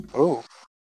Oh.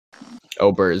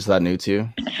 Oh, Bert, is that new to you?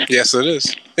 Yes, it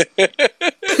is.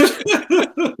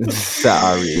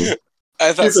 Sorry.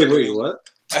 I thought somebody, wait, what?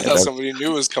 I thought somebody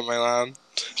new was coming on.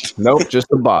 Nope, just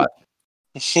a bot.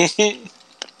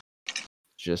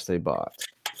 Just a bot.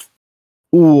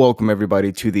 Welcome,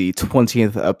 everybody, to the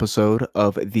 20th episode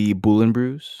of the Bull &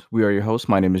 Brews. We are your hosts.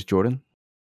 My name is Jordan.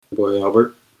 Boy,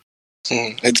 Albert.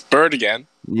 It's Bert again.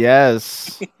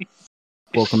 Yes.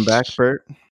 Welcome back, Bert.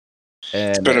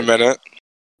 And It's been a minute.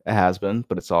 It has been,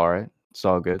 but it's all right. It's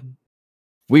all good.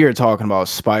 We are talking about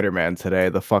Spider-Man today.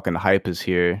 The fucking hype is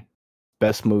here.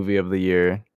 Best movie of the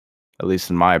year, at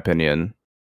least in my opinion.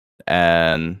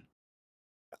 And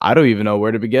I don't even know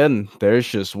where to begin. There's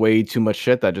just way too much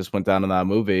shit that just went down in that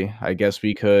movie. I guess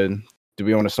we could... Do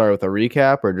we want to start with a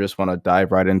recap or just want to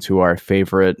dive right into our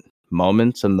favorite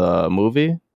moments in the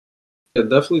movie? Yeah,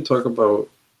 definitely talk about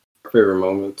our favorite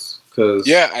moments. Cause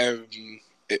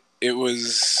it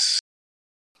was...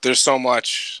 There's so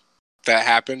much that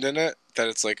happened in it that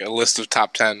it's like a list of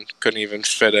top 10 couldn't even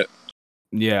fit it.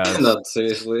 Yeah, not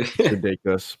seriously. It's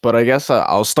ridiculous. But I guess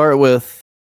I'll start with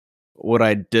what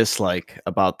I dislike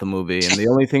about the movie. And the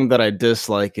only thing that I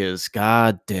dislike is,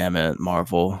 God damn it,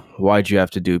 Marvel. Why'd you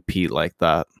have to do Pete like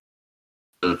that?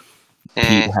 Pete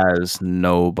has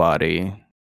nobody.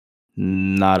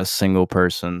 Not a single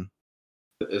person.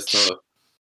 It's tough.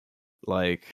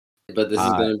 Like, but this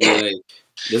is gonna be like,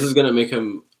 this is gonna make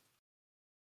him.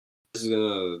 This is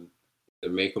gonna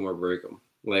make him or break him.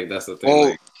 Like, that's the thing. Well,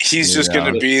 like, he's just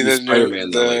gonna be the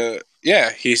Spider-Man.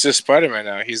 Yeah, he's just Spider-Man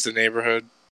now. He's the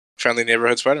friendly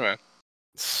neighborhood Spider-Man.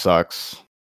 Sucks.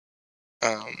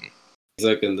 He's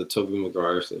like in the Tobey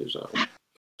Maguire stage now.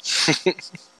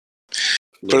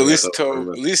 But at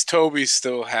least Toby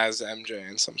still has MJ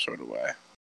in some sort of way.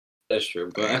 That's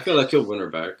true, but I feel like he'll win her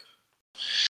back.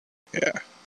 Yeah.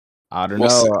 I don't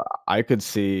know. I could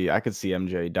see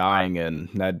MJ dying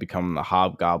and Ned becoming the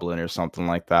Hobgoblin or something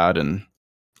like that, and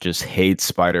just hates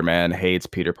Spider-Man, hates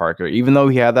Peter Parker, even though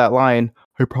he had that line,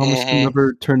 "I promise to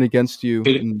never turn against you."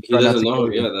 He doesn't know.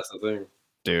 Yeah, that's the thing.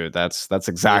 Dude, that's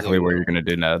exactly what you're gonna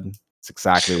do, Ned. It's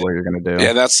exactly what you're gonna do.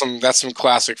 Yeah, that's some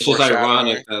classic. It's just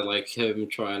ironic that like him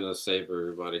trying to save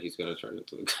everybody, he's gonna turn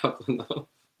into the Goblin now.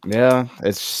 Yeah,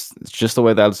 it's just the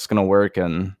way that's gonna work,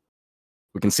 and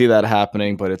we can see that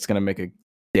happening, but it's gonna make a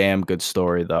damn good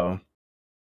story, though.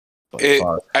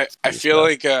 I feel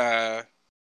like the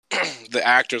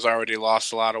actors already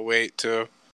lost a lot of weight too.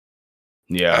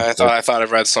 Yeah, I thought I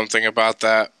read something about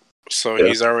that. So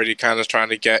he's already kind of trying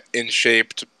to get in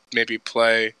shape to maybe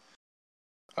play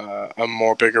a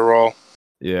more bigger role.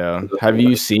 Yeah. Have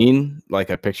you seen like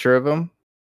a picture of him?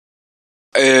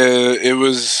 It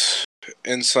was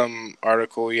in some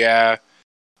article. Yeah,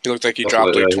 he looked like he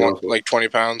dropped 20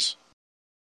 pounds.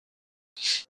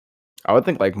 I would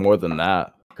think like more than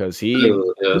that because he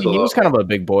was kind of a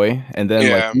big boy, and then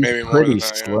he's maybe pretty more than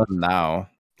that, slim now.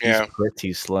 He's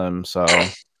pretty slim, so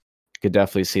could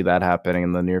definitely see that happening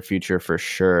in the near future for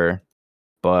sure.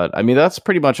 But I mean, that's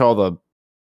pretty much all the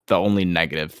only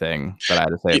negative thing that I had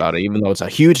to say about it, even though it's a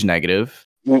huge negative.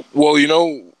 Well,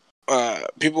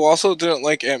 people also didn't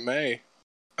like Aunt May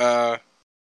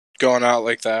going out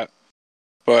like that,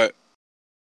 but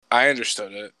I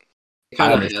understood it.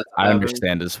 I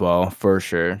understand as well, for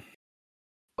sure.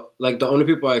 Like, the only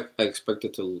people I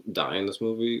expected to die in this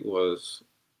movie was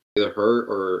either her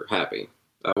or Happy.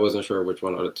 I wasn't sure which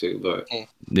one of the two, but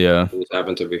yeah, it just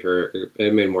happened to be her.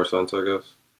 It made more sense, I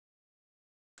guess.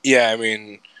 Yeah, I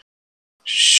mean,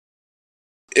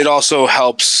 it also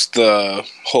helps the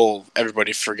whole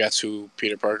everybody forgets who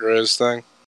Peter Parker is thing.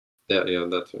 Yeah,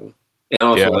 that too. And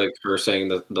also, like, her saying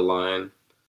the line.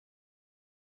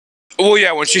 Well,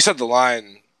 yeah, when she said the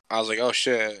line, I was like, oh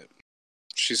shit,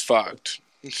 she's fucked.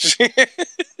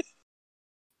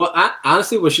 Well,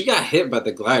 honestly, when she got hit by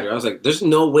the glider, I was like, "There's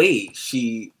no way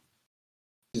she's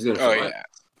gonna survive."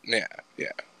 Yeah.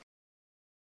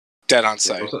 Dead on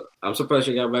sight. I'm surprised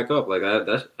she got back up. Like,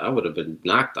 I would have been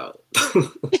knocked out.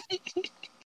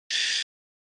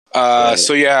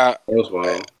 So yeah, it was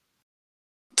wild.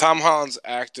 Tom Holland's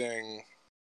acting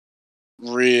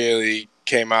really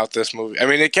came out this movie. I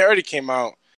mean, it already came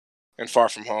out in Far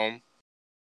From Home,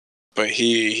 but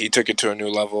he took it to a new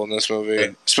level in this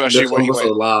movie, especially when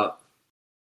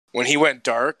he went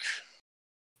dark.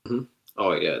 Mm-hmm.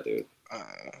 Oh yeah, dude.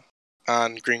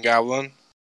 On Green Goblin,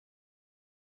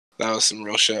 that was some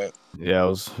real shit. Yeah,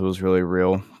 it was really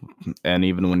real, and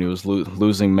even when he was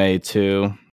losing May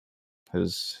too,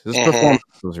 his performance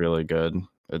was really good.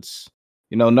 It's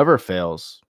never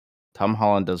fails. Tom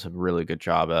Holland does a really good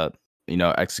job at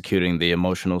executing the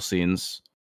emotional scenes.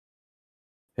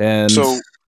 And so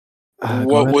Go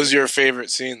What ahead. was your favorite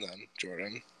scene then,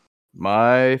 Jordan?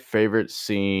 My favorite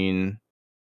scene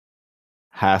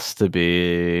has to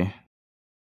be.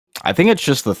 I think it's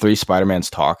just the three Spider-Mans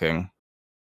talking.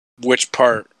 Which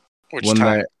part? Which When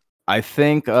time? I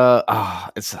think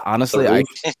it's honestly I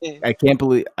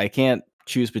can't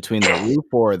choose between the roof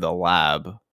or the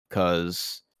lab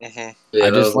because Mhm. Yeah, I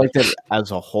that just was liked it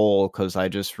as a whole because I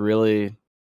just really,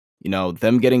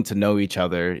 them getting to know each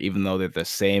other even though they're the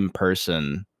same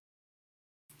person,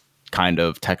 kind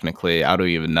of technically. I don't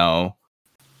even know.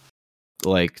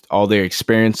 Like all their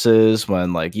experiences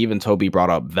when like even Toby brought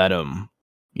up Venom,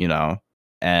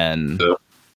 and Yeah.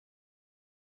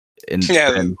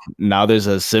 Yeah. and now there's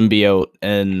a symbiote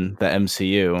in the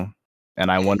MCU,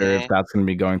 and I wonder if Mhm. that's going to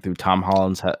be going through Tom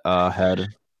Holland's head.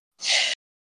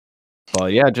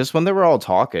 But yeah, just when they were all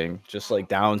talking, just like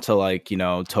down to like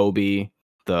Toby,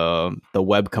 the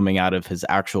web coming out of his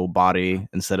actual body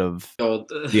instead of Oh,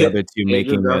 the other two Andrew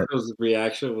making it. Garfield's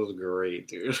reaction was great,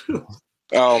 dude.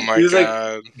 Oh my he was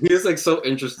god. he was like so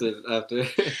interested after.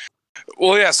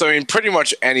 Well, yeah. So I mean, pretty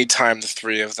much any time the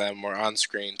three of them were on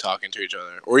screen talking to each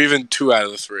other, or even two out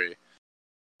of the three,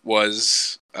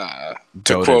 was to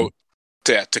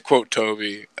Goated. quote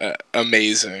Toby,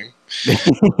 amazing.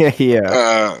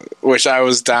 Yeah. Which I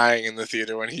was dying in the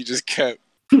theater when he just kept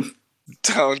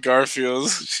telling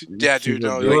Garfield, "Yeah, dude,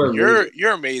 no, like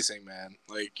you're amazing, man.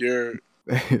 Like you're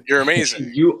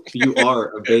amazing." you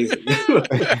are amazing.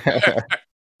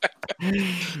 Yeah,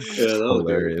 that was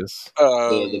great. Hilarious.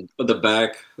 The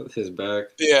back, his back.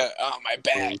 Yeah, oh my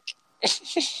back.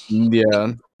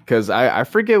 Yeah, because I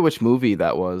forget which movie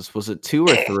that was. Was it 2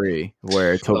 or 3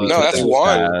 where Toby No, took that's that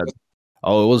one. bad?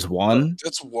 Oh, it was 1?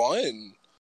 That's one.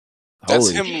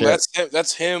 That's Holy him. shit.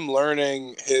 That's him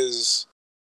learning his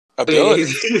Yeah,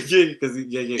 ability.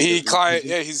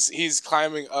 because He's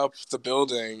climbing up the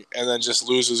building and then just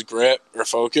loses grip or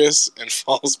focus and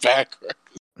falls backward.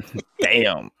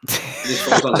 Damn. he just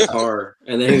falls on the car,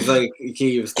 and then he's like, he can't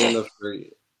even stand up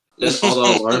straight. Then all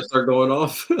the alarms start going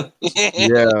off.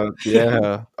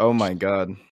 Yeah. Oh my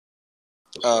god.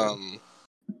 But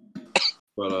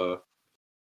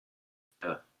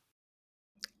yeah.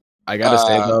 I gotta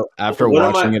say though, after One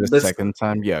of watching my it a best. second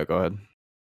time, yeah, go ahead.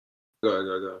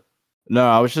 Go. No,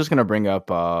 I was just gonna bring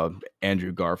up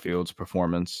Andrew Garfield's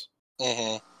performance,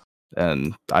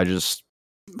 and I just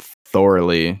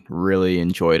thoroughly really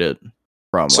enjoyed it.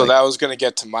 So that was gonna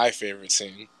get to my favorite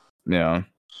scene,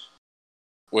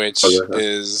 which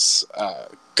is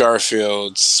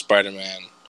Garfield's Spider-Man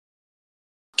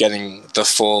getting the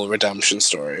full redemption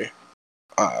story,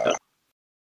 and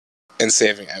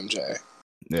saving MJ.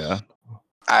 Yeah.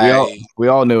 We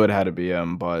all knew it had to be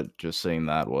him, but just seeing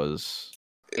that was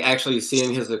actually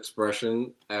seeing his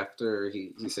expression after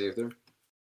he saved her.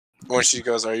 When she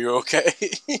goes, "Are you okay?"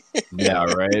 Yeah,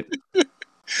 right.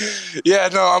 Yeah,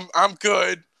 no, I'm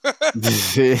good.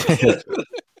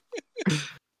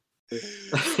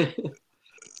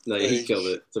 No, he killed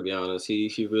it. To be honest,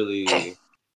 he really.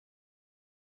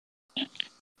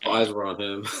 Eyes were on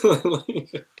him.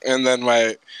 And then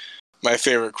my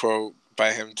favorite quote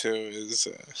by him too is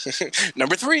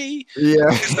number 3. Yeah,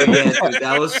 dude,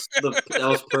 that was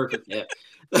perfect. Yeah.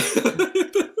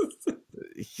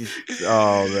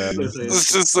 Oh man,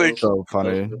 It's just like so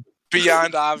funny.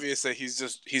 Beyond obvious that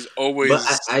he's always.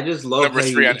 But I just love number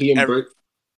how 3 on every.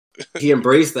 He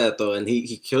embraced that though, and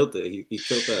he killed it. He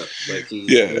killed that. Like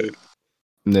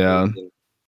yeah.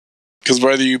 Because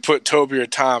whether you put Toby or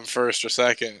Tom first or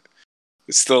second,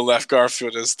 it still left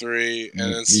Garfield as 3,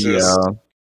 and it's just. Yeah.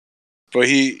 But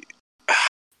he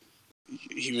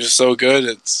was so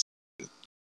good.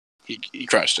 He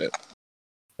crushed it.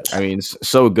 I mean,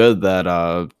 so good that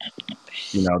the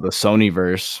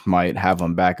Sonyverse might have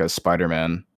him back as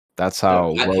Spider-Man. That's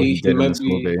how well he did in this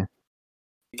movie.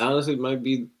 Honestly, might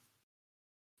be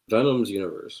Venom's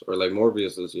universe or like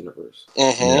Morbius's universe.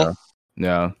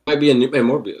 Yeah. Might be a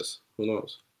Morbius. Who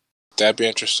knows? That'd be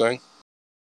interesting.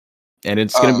 And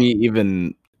it's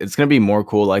gonna be more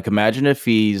cool. Like, imagine if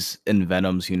he's in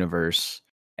Venom's universe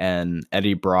and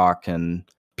Eddie Brock and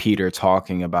Peter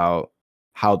talking about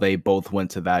how they both went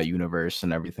to that universe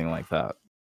and everything like that.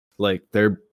 Like,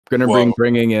 they're gonna be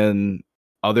bringing in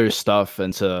other stuff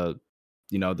into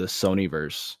the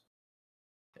Sonyverse.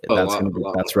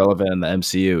 That's relevant in the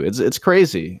MCU. It's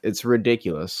crazy. It's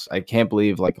ridiculous. I can't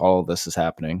believe like all of this is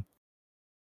happening.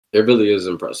 It really is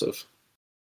impressive.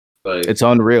 Like, it's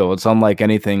unreal. It's unlike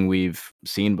anything we've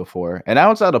seen before. And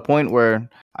now it's at a point where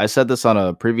I said this on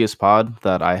a previous pod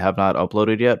that I have not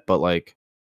uploaded yet, but like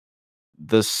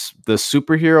the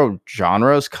superhero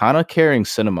genre is kind of carrying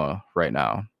cinema right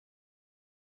now.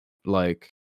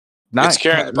 Like It's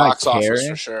carrying the not box office for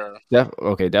carrying. sure.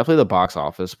 Okay, definitely the box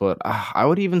office, but I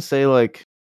would even say like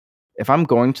if I'm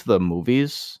going to the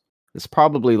movies, it's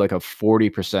probably like a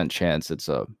 40% chance it's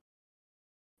a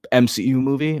MCU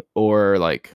movie or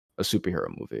like a superhero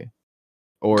movie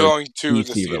or Going to the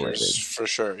DC theaters related. for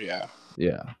sure, yeah.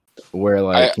 Yeah, where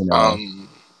like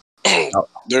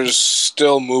there's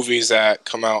still movies that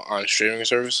come out on streaming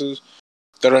services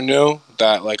that are new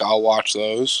that like I'll watch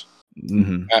those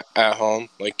at home,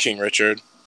 like King Richard.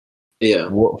 Yeah.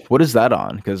 What is that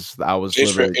on? Because I was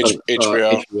literally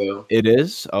HBO. HBO. It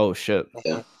is? Oh shit.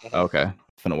 Yeah. Okay, I'm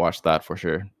gonna watch that for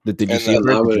sure. Did you And see it?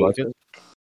 then- Did you like it?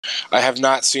 I have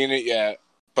not seen it yet,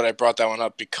 but I brought that one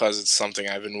up because it's something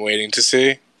I've been waiting to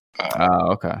see.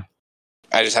 Okay.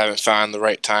 I just haven't found the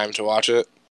right time to watch it,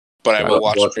 but I will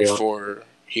watch it before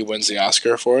he wins the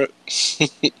Oscar for it.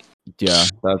 Yeah,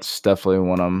 that's definitely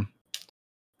one I'm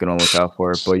gonna look out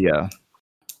for. But yeah,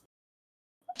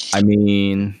 I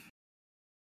mean,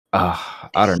 I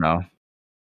don't know.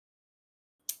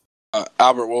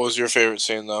 Albert, what was your favorite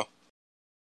scene though?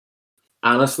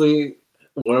 Honestly,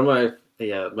 one of my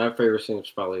favorite scene is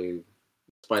probably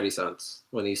Spidey sense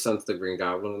when he sends the Green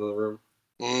Goblin in the room.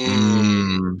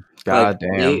 God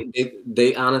damn.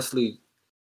 They honestly,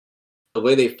 the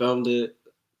way they filmed it,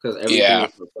 because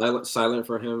everything was silent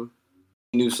for him.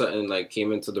 He knew something like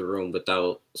came into the room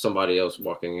without somebody else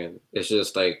walking in. It's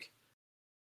just like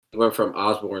he went from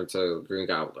Osborn to Green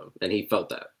Goblin, and he felt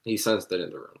that. He sensed it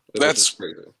in the room. That's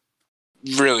crazy.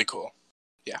 Really cool.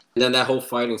 Yeah. And then that whole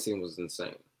fighting scene was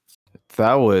insane.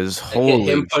 That was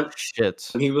holy shit.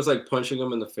 And he was like punching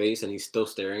him in the face, and he's still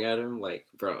staring at him. Like,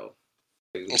 bro.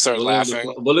 He started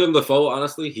laughing. William Dafoe,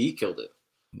 honestly, he killed it.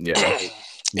 Yeah.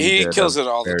 He kills it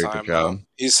all the time, though.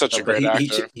 He's such a great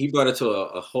actor. He brought it to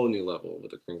a whole new level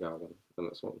with the Green Goblin in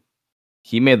this one.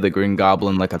 He made the Green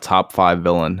Goblin like a top 5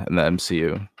 villain in the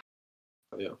MCU.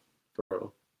 Yeah,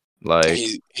 bro. Like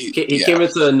he came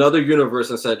into another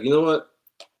universe and said, "You know what?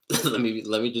 let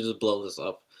me just blow this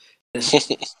up."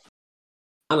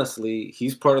 Honestly,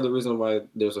 he's part of the reason why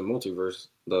there's a multiverse.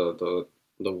 The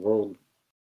world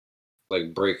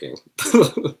like breaking.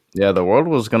 Yeah, the world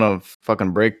was gonna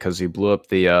fucking break because he blew up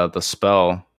the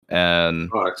spell and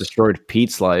destroyed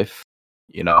Pete's life.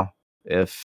 You know,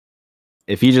 if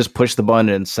he just pushed the button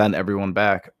and sent everyone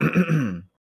back, you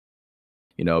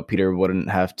know, Peter wouldn't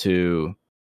have to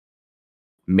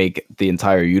make the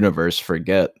entire universe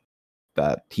forget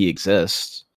that he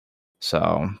exists.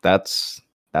 So that's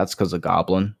because of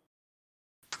Goblin.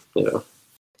 Yeah.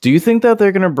 Do you think that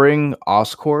they're gonna bring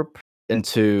Oscorp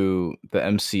into the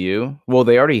MCU? Well,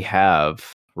 they already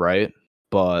have, right?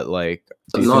 But like,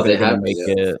 do you think they're gonna make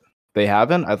it? They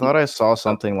haven't. I thought I saw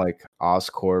something like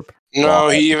Oscorp. No,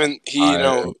 he even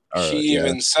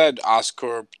said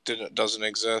Oscorp doesn't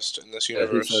exist in this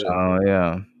universe. Oh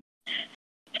yeah.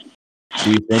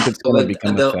 Do you think it's gonna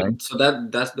become a thing? So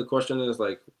that's the question is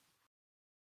like,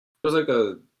 there's like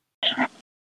a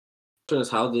question is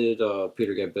how did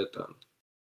Peter get bit then?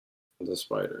 The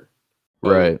spider,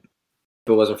 right? If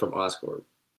it wasn't from Oscorp.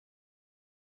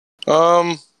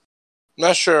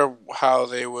 Not sure how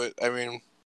they would. I mean,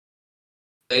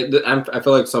 I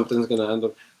feel like something's gonna end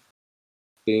up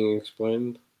being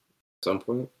explained at some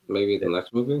point. Maybe the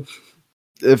next movie.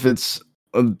 If it's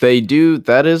they do,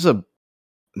 that is a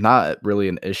not really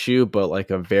an issue, but like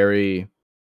a very,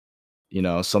 you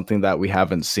know, something that we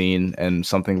haven't seen and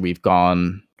something we've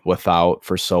gone without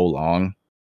for so long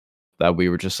that we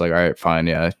were just like, all right, fine,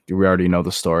 yeah, we already know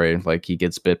the story. Like he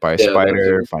gets bit by a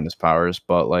spider, find his powers,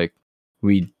 but like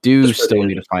we do still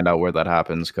need to find out where that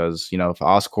happens because, you know, if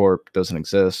Oscorp doesn't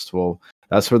exist, well,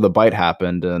 that's where the bite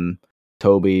happened in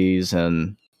Toby's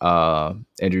and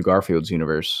Andrew Garfield's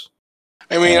universe.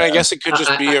 I mean, I guess it could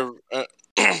just be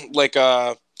like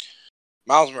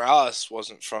Miles Morales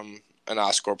wasn't from an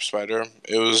Oscorp spider.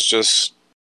 It was just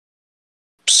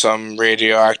some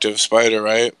radioactive spider,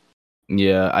 right?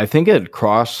 Yeah, I think it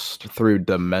crossed through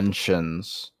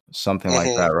dimensions, something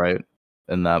like that, right?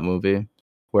 In that movie,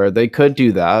 where they could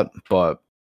do that, but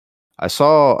I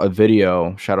saw a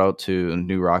video, shout out to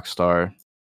New Rockstar.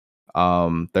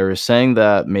 They were saying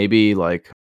that maybe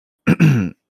like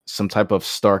some type of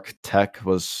Stark tech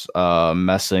was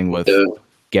messing with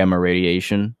gamma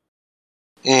radiation.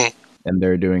 And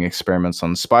they're doing experiments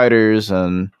on spiders,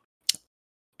 and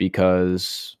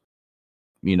because,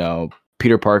 you know,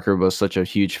 Peter Parker was such a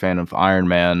huge fan of Iron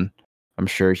Man, I'm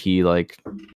sure he like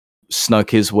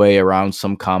snuck his way around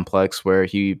some complex where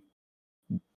he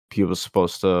was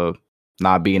supposed to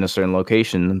not be in a certain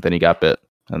location, and then he got bit,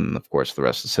 and of course the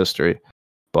rest is history.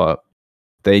 But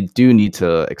they do need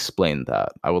to explain that.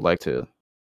 I would like to,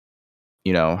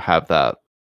 you know, have that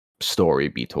story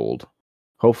be told.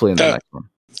 Hopefully in the next one.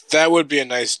 That would be a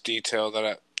nice detail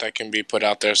that can be put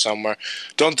out there somewhere.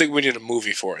 Don't think we need a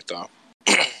movie for it though.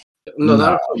 No,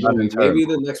 not movie. Maybe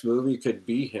the next movie could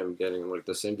be him getting like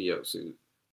the symbiote suit.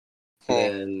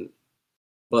 And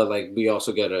but like we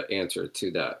also get an answer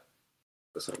to that at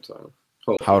the same time.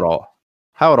 How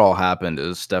it all happened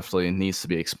is definitely needs to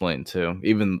be explained too.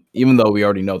 Even though we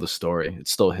already know the story,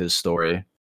 it's still his story.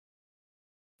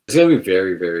 It's gonna be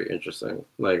very, very interesting.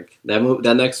 Like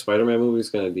that next Spider-Man movie is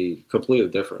gonna be completely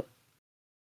different.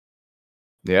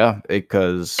 Yeah,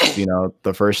 because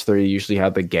the first three usually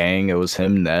had the gang. It was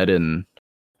him, Ned, and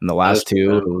in the last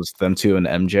two, it was them two and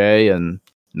MJ. And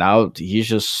now he's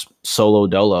just solo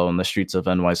dolo in the streets of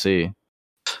NYC.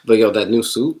 But yo, that new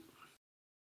suit.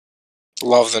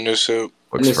 Love the new suit.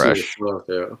 Looks fresh.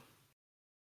 Yeah.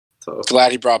 So.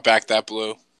 Glad he brought back that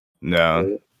blue.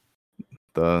 No,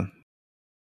 the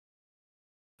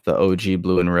OG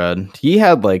blue and red. He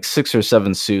had like 6 or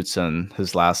 7 suits in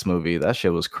his last movie. That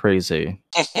shit was crazy.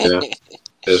 Yeah,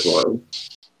 it's wild.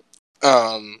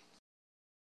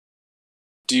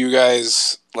 Do you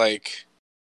guys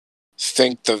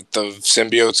think the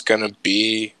symbiote's gonna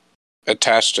be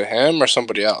attached to him or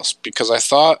somebody else? Because I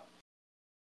thought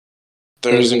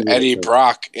there's an Eddie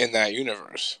Brock in that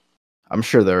universe. I'm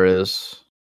sure there is.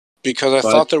 Because I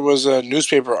thought there was a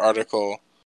newspaper article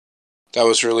that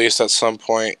was released at some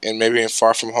point, and maybe in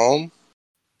Far From Home.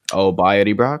 Oh, by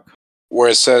Eddie Brock? Where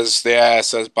it says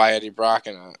by Eddie Brock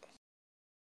in it.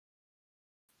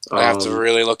 I have to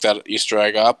really look that Easter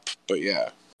egg up, but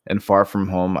yeah. And Far From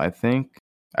Home, I think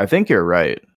you're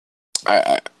right.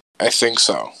 I think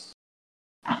so.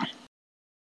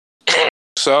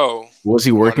 So was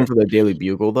he working for the Daily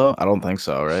Bugle though? I don't think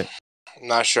so, right?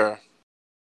 Not sure.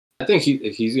 I think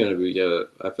he's gonna be. Yeah,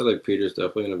 I feel like Peter's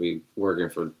definitely gonna be working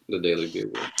for the Daily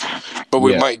Bugle. But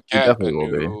we might get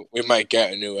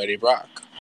a new Eddie Brock.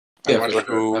 Yeah, I wonder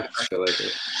who. I feel like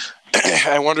it.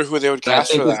 I wonder who they would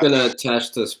cast for that. I think he's gonna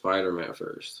attach to Spider-Man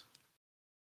first.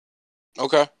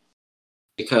 Okay.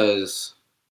 Because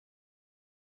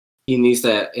he needs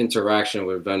that interaction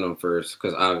with Venom first,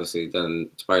 because obviously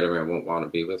then Spider-Man won't want to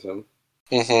be with him.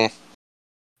 Mm-hmm.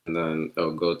 And then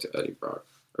it'll go to Eddie Brock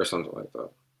or something like that.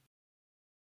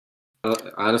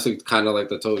 Honestly, kind of like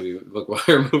the Tobey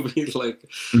Maguire movie,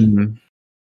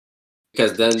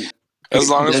 because then, as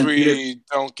long as we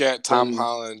don't get Tom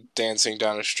Holland dancing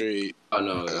down the street. Oh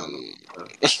no.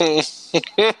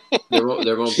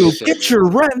 There won't be. You'll get your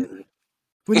rent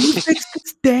when you fix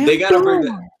this damn. They gotta bring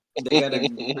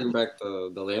back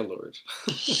the landlord.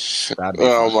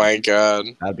 Oh my god,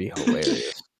 that'd be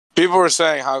hilarious. People were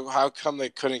saying how come they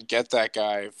couldn't get that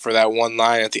guy for that one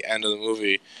line at the end of the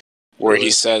movie where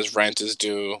he says rent is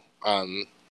due on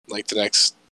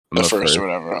the first or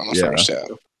whatever on the first. Yeah.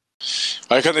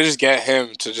 Why couldn't they just get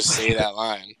him to just say that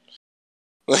line?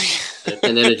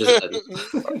 And then it just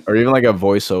or even like a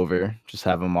voiceover, just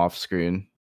have him off screen.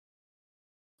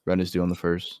 Rent is due on the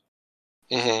first.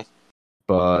 Mm-hmm.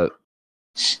 But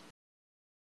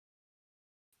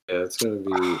yeah, it's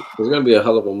gonna be a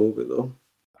hell of a movie though.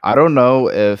 I don't know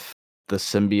if the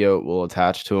symbiote will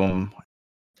attach to him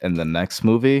in the next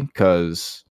movie,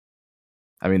 because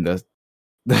I mean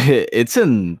it's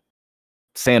in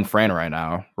San Fran right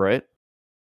now, right?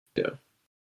 Yeah.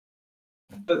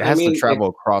 It has to travel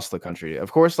across the country.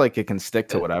 Of course, it can stick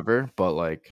to whatever,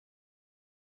 but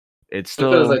it's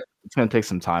still it's gonna take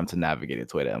some time to navigate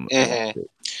its way to him. Mm-hmm.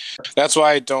 That's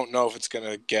why I don't know if it's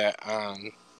gonna get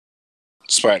on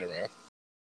Spider-Man.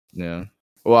 Yeah.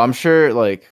 Well, I'm sure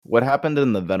what happened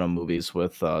in the Venom movies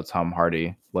with Tom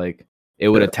Hardy, it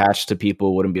would attach to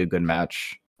people, wouldn't be a good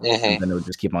match. Mm-hmm. And then it would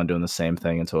just keep on doing the same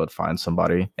thing until it finds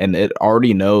somebody. And it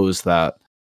already knows that,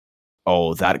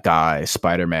 oh, that guy,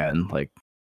 Spider-Man,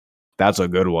 that's a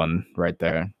good one right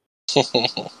there.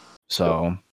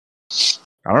 So,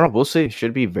 I don't know. We'll see.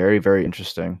 Should be very, very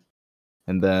interesting.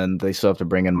 And then they still have to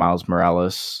bring in Miles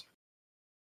Morales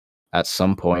at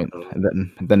some point.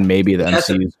 And then maybe the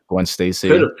MCU's Gwen Stacy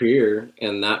could appear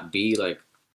and not be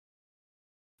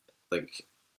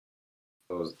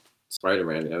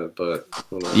Spider-Man, yeah, but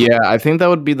yeah, I think that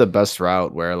would be the best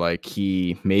route where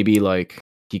he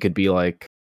could be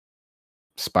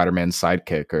Spider-Man's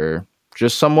sidekick or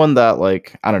just someone that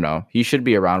I don't know, he should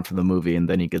be around for the movie and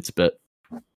then he gets bit.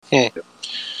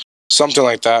 Something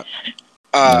like that.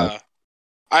 The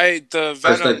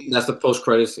Venom, that's the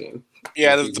post-credit scene.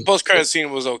 Yeah, the post-credit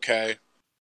scene was okay.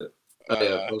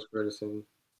 Yeah, post-credit scene.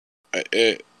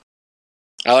 I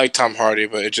like Tom Hardy,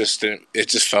 but it just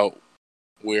felt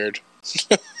weird.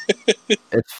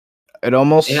 It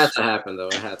almost had to happen though.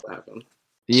 It had to happen.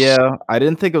 Yeah, I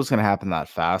didn't think it was gonna happen that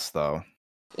fast though.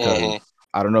 Mhm.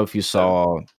 I don't know if you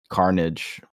saw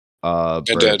Carnage. I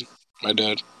Bert,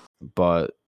 did.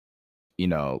 but you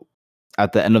know,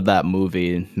 at the end of that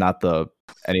movie, not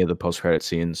any of the post credit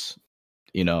scenes,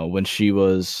 when she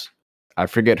was, I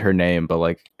forget her name, but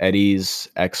like Eddie's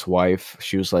ex-wife,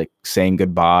 she was like saying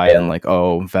goodbye and like,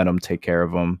 oh, Venom, take care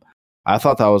of him. I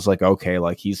thought that was like, okay,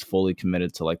 like he's fully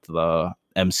committed to like the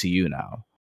MCU now.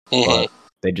 Mhm. But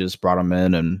they just brought him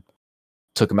in and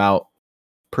took him out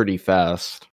pretty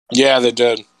fast. Yeah, they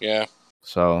did. Yeah.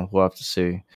 So we'll have to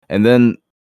see. And then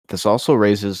this also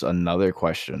raises another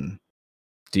question.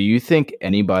 Do you think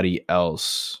anybody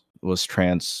else was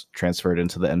transferred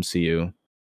into the MCU?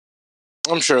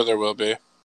 I'm sure there will be.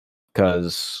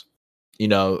 Because,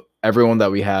 everyone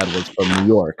that we had was from New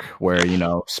York, where,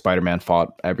 Spider-Man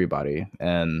fought everybody.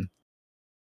 And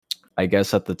I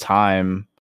guess at the time,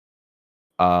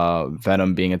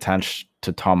 Venom being attached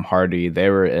to Tom Hardy, they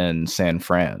were in San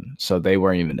Fran. So they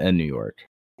weren't even in New York.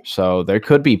 So there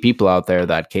could be people out there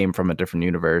that came from a different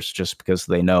universe just because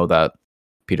they know that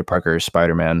Peter Parker is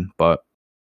Spider-Man, but,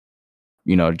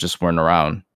 just weren't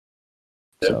around.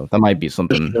 So that might be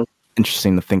something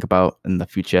interesting to think about in the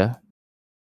future.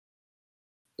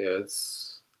 Yeah,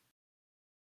 it's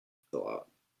a lot.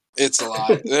 It's a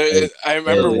lot. I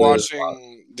remember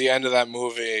watching the end of that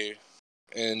movie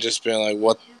and just being like,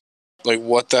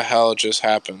 what the hell just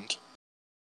happened?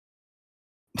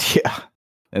 Yeah.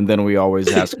 And then we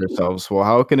always ask ourselves, well,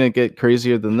 how can it get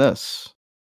crazier than this?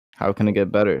 How can it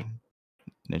get better?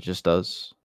 And it just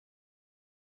does.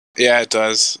 Yeah, it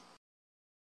does.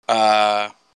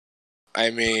 I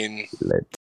mean,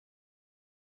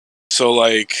 so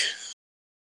like,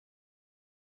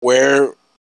 what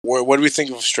do we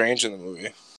think of Strange in the movie?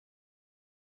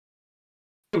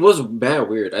 It was mad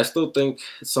weird. I still think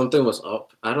something was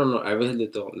up. I don't know. I really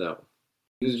don't know.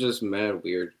 He was just mad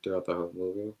weird throughout the whole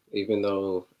movie, even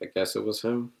though I guess it was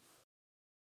him.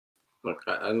 Like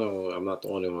I know I'm not the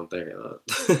only one thinking that.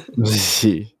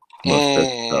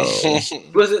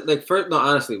 Was it like first? No,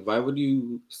 honestly, why would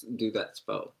you do that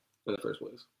spell in the first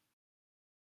place?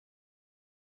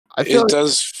 It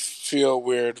does feel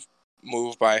weird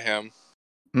move by him.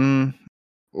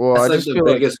 Well, that's I like just the feel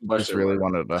biggest like he question. just really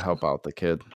wanted to help out the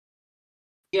kid.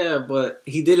 Yeah, but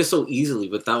he did it so easily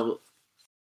without.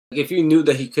 Like, if you knew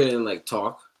that he couldn't like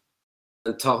talk,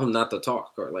 and tell him not to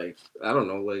talk, or like I don't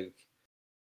know, like.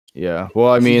 Yeah,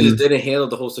 well, I mean, he just didn't handle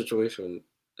the whole situation,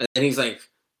 and then he's like,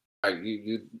 "All right,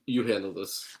 you handle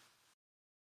this."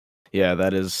 Yeah,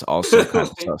 that is also kind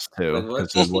of sus too,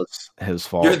 because it was his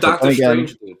fault. You're Doctor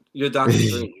Strange, dude. You're Doctor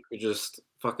Strange. You could just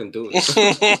fucking do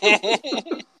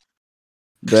it.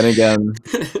 Then again,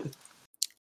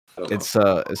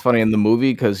 it's funny in the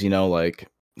movie because like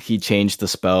he changed the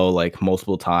spell like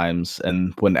multiple times,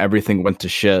 and when everything went to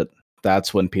shit,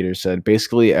 that's when Peter said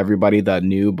basically everybody that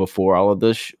knew before all of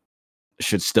this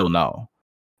should still know.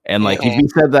 And like if you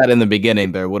said that in the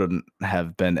beginning, there wouldn't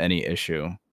have been any issue.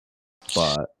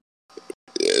 But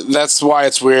that's why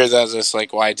it's weird that it's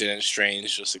like, why didn't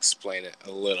Strange just explain it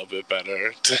a little bit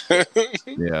better?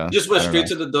 Yeah, he just went straight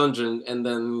to the dungeon, and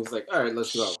then he's like, "All right,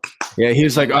 let's go." Yeah, he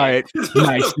was like, "All right,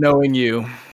 nice knowing you."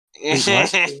 Wait,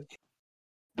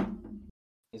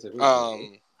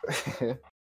 what?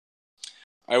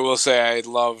 I will say I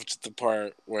loved the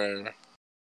part where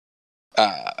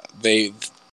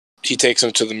he takes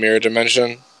him to the mirror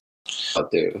dimension. Oh,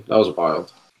 dude, that was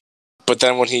wild. But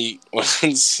then when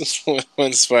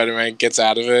Spider-Man gets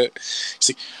out of it,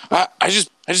 he's like, I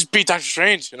just beat Doctor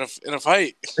Strange in a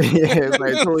fight. Yeah,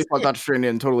 like, totally fought Doctor Strange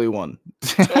and totally won.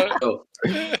 Oh,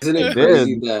 isn't it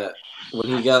crazy that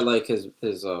when he got like his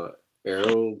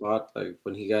arrow bot, like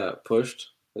when he got pushed,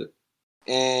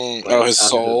 his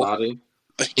soul, his body,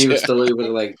 he was still able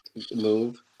to like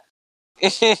move.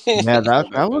 Yeah,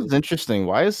 that was interesting.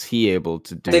 Why is he able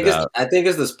to do that? I think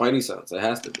it's the Spidey sense. It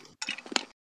has to be.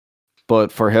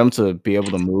 But for him to be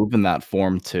able to move in that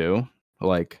form too,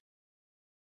 like,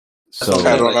 so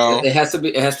I don't know. It has to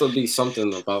be. It has to be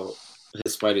something about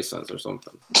his Spidey sense or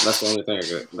something. That's the only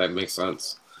thing that makes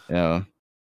sense. Yeah,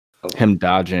 him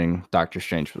dodging Doctor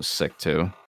Strange was sick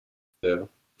too. Yeah,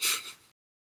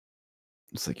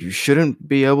 it's like you shouldn't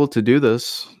be able to do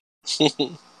this.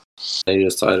 They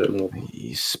just tied it.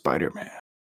 He's Spider-Man.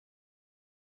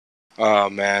 Oh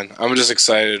man, I'm just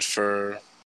excited for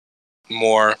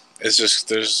more. It's just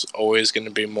there's always going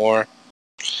to be more,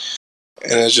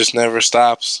 and it just never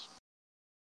stops.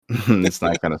 It's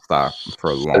not going to stop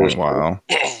for a long while.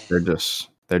 They're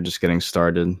just getting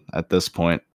started at this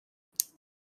point.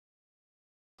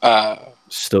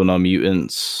 Still no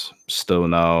mutants. Still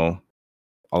no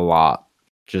a lot.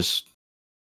 Just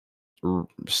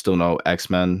still no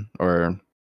X-Men or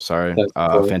Sorry,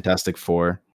 Four. Fantastic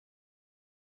Four.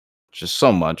 Just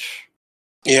so much.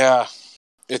 Yeah,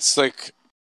 it's like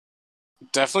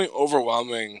definitely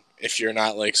overwhelming if you're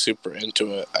not like super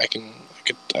into it. I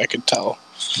could tell.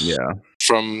 Yeah,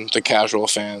 from the casual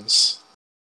fans.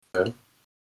 Okay.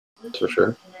 For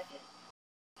sure.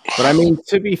 but I mean,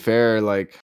 to be fair,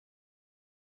 like,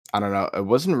 I don't know, it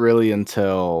wasn't really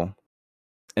until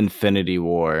Infinity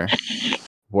War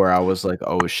where I was like,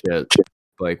 oh shit,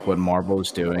 like what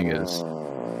Marvel's doing is.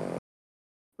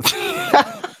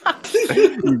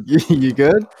 You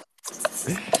good?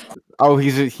 Oh,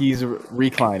 he's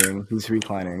reclining. He's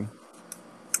reclining.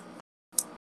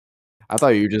 I thought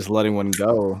you were just letting one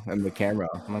go in the camera.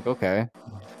 I'm like, okay,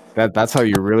 that's how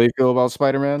you really feel about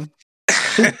Spider-Man.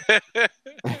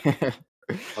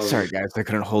 Sorry, guys, I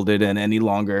couldn't hold it in any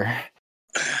longer.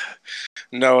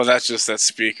 No, that's just that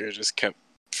speaker just kept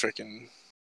freaking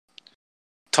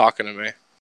talking to me.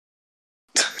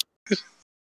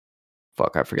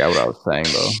 Fuck, I forgot what I was saying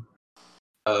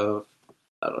though.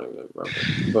 I don't even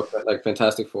remember. But like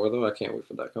Fantastic Four though, I can't wait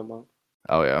for that to come out.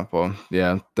 Oh yeah, well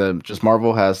yeah, just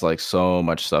Marvel has like so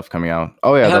much stuff coming out.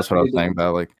 Oh yeah, that's what I was saying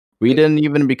about like we didn't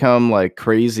even become like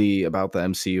crazy about the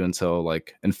MCU until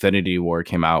like Infinity War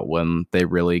came out when they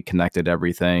really connected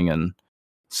everything and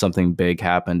something big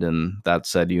happened in that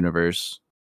said universe.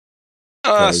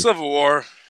 Civil War.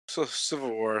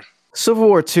 Civil War. Civil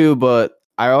War too, but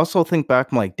I also think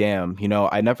back, I'm like, damn, you know,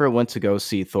 I never went to go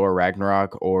see Thor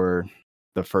Ragnarok or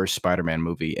the first Spider-Man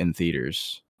movie in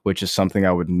theaters, which is something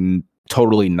I would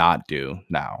totally not do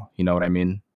now. You know what I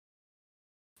mean?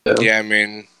 Yeah, I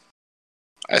mean,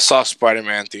 I saw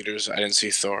Spider-Man theaters. I didn't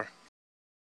see Thor.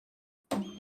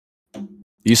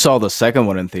 You saw the second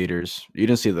one in theaters. You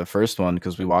didn't see the first one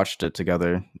because we watched it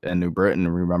together in New Britain,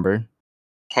 remember?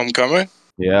 Homecoming?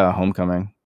 Yeah,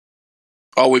 Homecoming.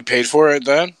 Oh, we paid for it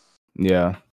then?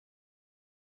 Yeah.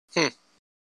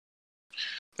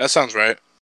 That sounds right.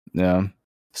 Yeah.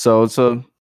 So it's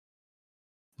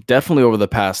definitely over the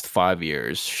past 5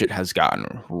 years, shit has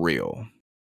gotten real.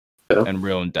 Yeah. And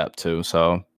real in depth too.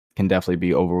 So it can definitely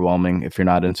be overwhelming if you're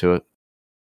not into it,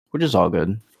 which is all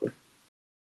good.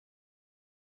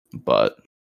 But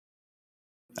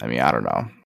I mean, I don't know.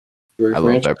 I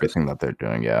love everything that they're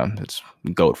doing. Yeah, it's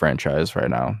GOAT franchise right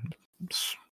now.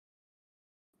 It's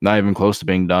not even close to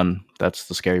being done. That's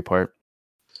the scary part.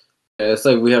 Yeah, it's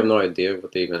like we have no idea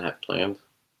what they even have planned.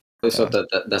 So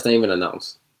that's not even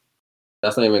announced.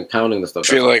 That's not even counting the stuff.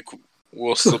 I feel like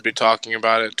we'll still be talking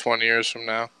about it 20 years from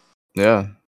now. Yeah.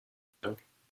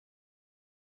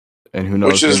 And who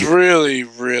knows? Which is really,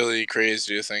 really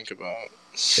crazy to think about.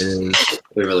 It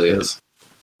really is.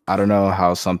 I don't know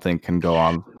how something can go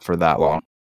on for that long,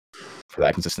 for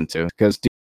that consistent too. Because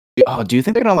do you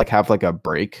think they're gonna like have like a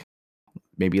break,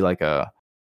 maybe like a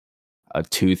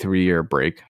 2-3 year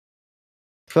break?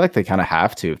 I feel like they kind of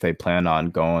have to if they plan on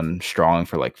going strong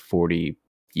for like 40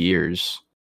 years,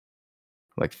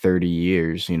 like 30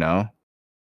 years. You know?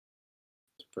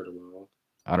 It's pretty well.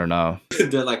 I don't know.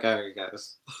 They're like, all right,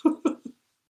 guys.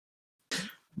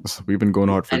 So we've been going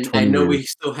hard for 20 I know years. we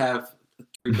still have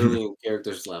 3 billion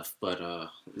characters left, but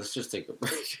let's just take a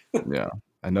break. Yeah,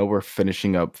 I know we're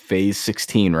finishing up phase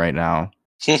 16 right now.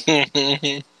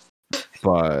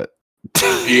 But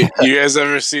you guys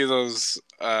ever see those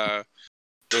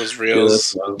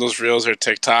reels? Yeah, those reels or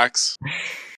TikToks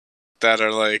that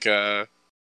are like they're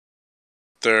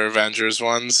Avengers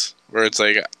ones where it's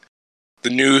like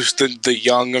the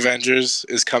young Avengers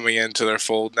is coming into their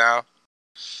fold now.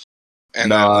 And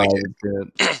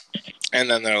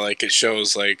then they're like, it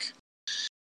shows like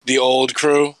the old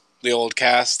crew, the old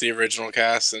cast, the original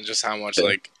cast, and just how much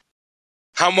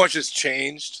has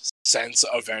changed since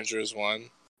Avengers 1.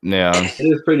 Yeah, it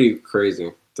is pretty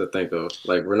crazy to think of.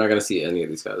 Like, we're not gonna see any of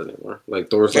these guys anymore. Like,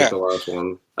 Thor's like the last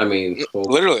one. I mean,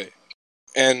 literally,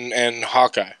 and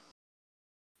Hawkeye.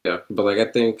 Yeah, but like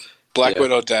I think Black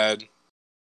Widow dead,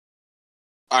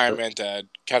 Iron Man dead,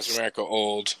 Captain America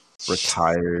old,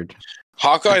 retired.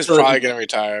 Hawkeye's probably gonna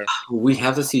retire. We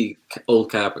have to see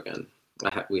old Cap again.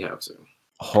 We have to.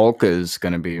 Hulk is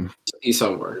gonna be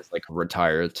somewhere like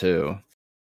retired too.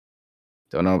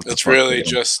 Don't know. It's really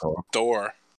just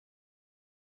Thor.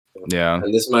 Yeah,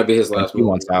 and this might be his last movie. He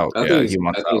wants out. I think he's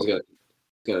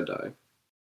gonna die.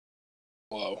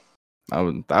 Whoa.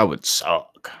 That would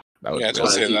suck. That would don't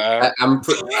say that. I'm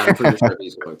pretty sure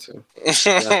he's going to.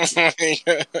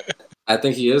 Yeah. I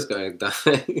think he is going to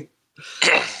die.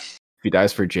 If he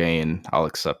dies for Jane, I'll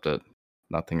accept it.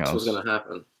 Nothing else. That's what's gonna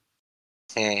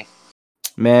happen.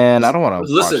 Man, I don't want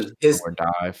to listen. Or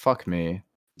die. Fuck me.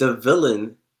 The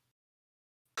villain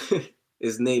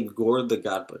is named Gord the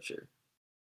God Butcher.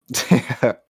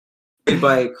 played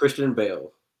by Christian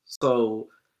Bale. So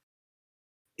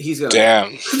he's gonna.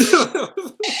 Damn.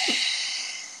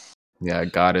 Yeah,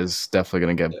 God is definitely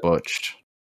gonna get butched.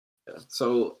 Yeah.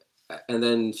 So, and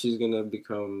then she's gonna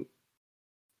become.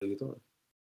 What are you doing?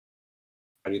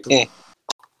 How do you doing?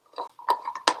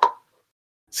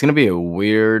 It's gonna be a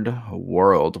weird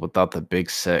world without the big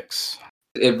six.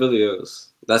 It really is.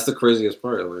 That's the craziest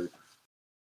part. Like,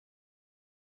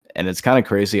 And it's kind of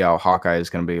crazy how Hawkeye is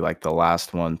gonna be like the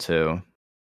last one too.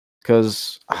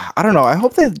 Because I don't know. I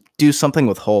hope they do something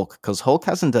with Hulk because Hulk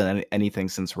hasn't done anything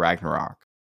since Ragnarok.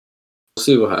 we'll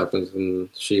see what happens in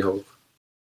She-Hulk.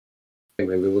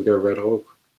 Maybe we'll get Red Hulk.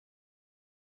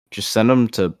 Just send him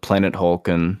to Planet Hulk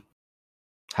and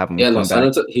have him Yeah, come no,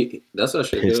 back. that's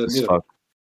actually pissed good as idea. fuck.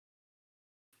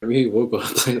 Maybe he will go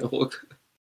to Planet Hulk.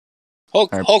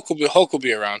 Hulk will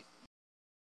be around.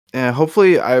 Yeah,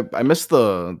 hopefully I miss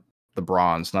the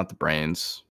bronze, not the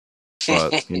brains.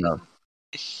 But you know,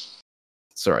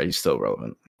 it's alright, he's still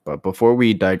relevant. But before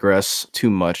we digress too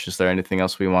much, is there anything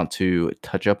else we want to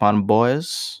touch up on,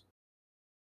 boys?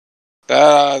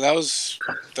 That was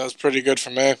pretty good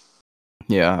for me.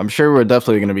 Yeah, I'm sure we're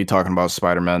definitely going to be talking about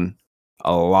Spider-Man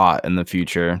a lot in the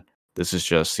future. This is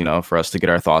just, for us to get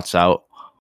our thoughts out.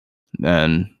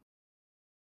 And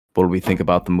what do we think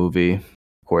about the movie?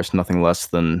 Of course, nothing less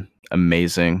than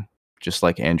amazing, just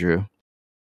like Andrew.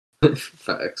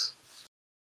 Facts.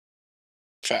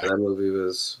 Fact. That movie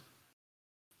was.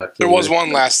 There was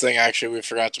one last thing actually we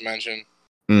forgot to mention.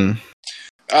 Mm.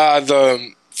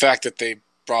 The fact that they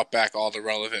brought back all the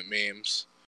relevant memes.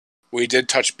 We did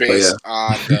touch base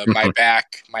on the my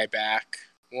back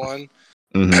one,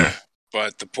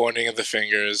 but the pointing of the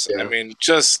fingers. Yeah. I mean,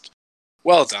 just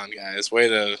well done, guys. Way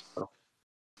to.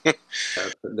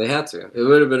 They had to. It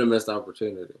would have been a missed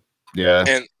opportunity. Yeah.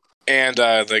 And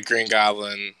the Green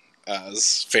Goblin.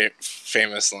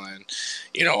 Famous line,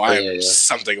 I'm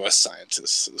something of a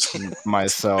scientist.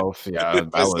 Myself, yeah.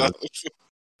 That was...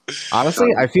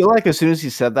 Honestly, I feel like as soon as he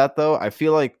said that, though, I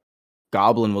feel like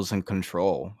Goblin was in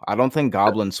control. I don't think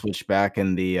Goblin switched back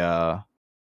in the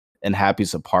in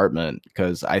Happy's apartment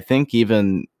because I think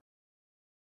even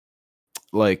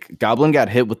like Goblin got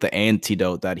hit with the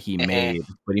antidote that he made,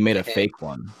 but he made a fake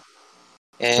one.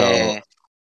 So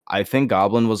I think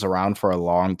Goblin was around for a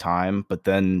long time, but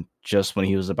then just when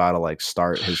he was about to like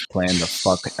start his plan to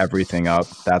fuck everything up,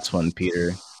 that's when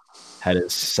Peter had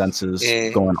his senses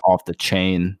going off the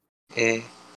chain.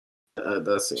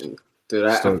 That scene, dude,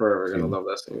 I'm forever gonna love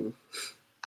that scene.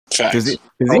 Because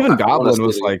even Goblin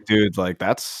was like, dude, like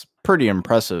that's pretty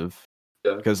impressive.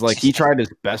 Because like he tried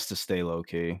his best to stay low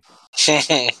key,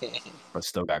 but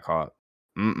still got caught.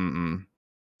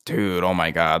 Dude, oh my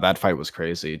god, that fight was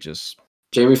crazy. Just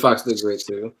Jamie Foxx did great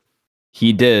too.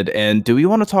 He did. And do we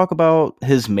want to talk about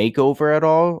his makeover at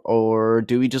all, or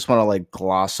do we just want to like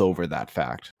gloss over that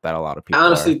fact that a lot of people? I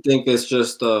honestly think it's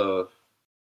just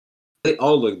they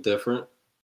all look different.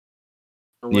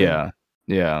 Yeah.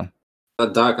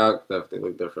 Doc Ock definitely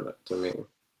looked different to me.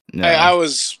 Yeah. I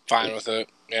was fine with it.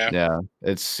 Yeah.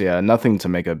 It's nothing to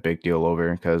make a big deal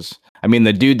over because I mean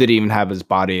the dude didn't even have his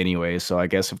body anyway, so I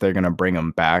guess if they're gonna bring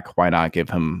him back, why not give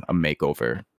him a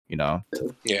makeover? Yeah.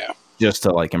 Just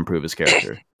to like improve his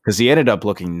character because he ended up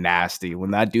looking nasty when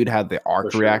that dude had the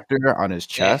arc reactor on his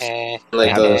chest,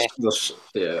 like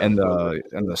and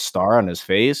the star on his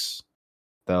face,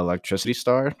 the electricity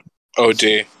star.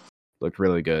 OD. Looked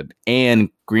really good. And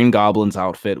Green Goblin's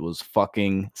outfit was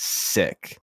fucking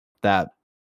sick. That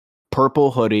purple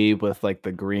hoodie with like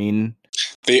the green.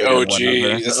 The OG.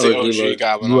 It's the OG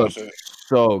Goblin outfit.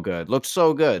 So good. Looked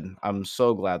so good. I'm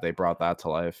so glad they brought that to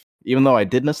life. Even though I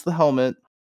did miss the helmet.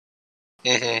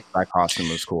 That costume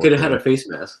was cool. Could have had a face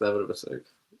mask. That would have been sick.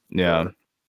 Yeah.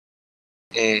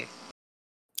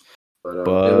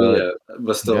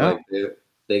 But still, like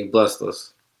they blessed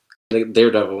us.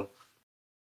 Daredevil.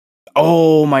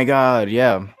 Oh my god,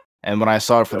 yeah. And when I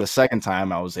saw it for the second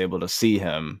time, I was able to see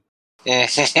him.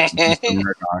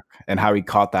 And how he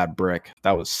caught that brick.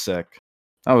 That was sick.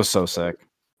 That was so sick.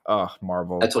 Oh,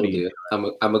 Marvel. I told you,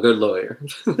 I'm a good lawyer.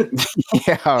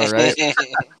 Yeah, right.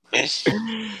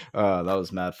 That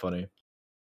was mad funny.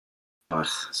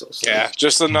 So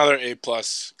just another A+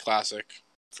 classic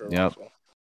for Marvel.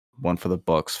 One for the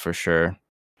books for sure.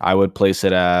 I would place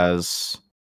it as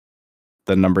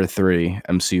the number 3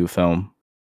 MCU film.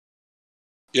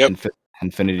 Yep.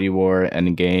 Infinity War,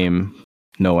 Endgame,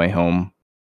 No Way Home,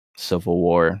 Civil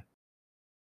War.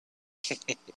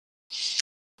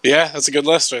 Yeah, that's a good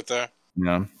list right there.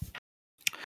 Yeah.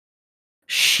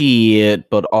 Shit,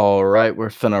 but all right, we're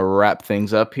finna wrap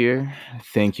things up here.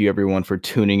 Thank you everyone for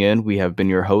tuning in. We have been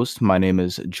your host. My name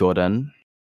is Jordan.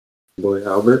 Boy,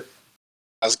 Albert.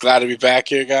 I was glad to be back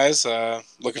here, guys.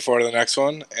 Looking forward to the next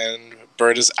one. And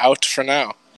Bert is out for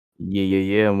now.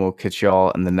 Yeah. And we'll catch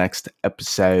y'all in the next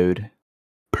episode.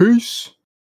 Peace.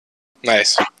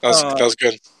 Nice. That was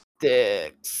good.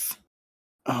 Dicks.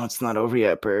 Oh, it's not over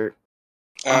yet, Bert.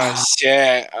 Oh,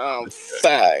 shit. Oh,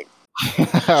 fuck.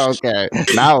 Okay,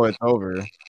 now it's over.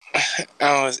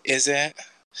 Oh, is it?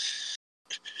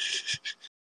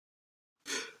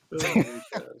 Oh my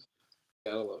gosh.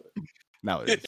 I love it. Now it is.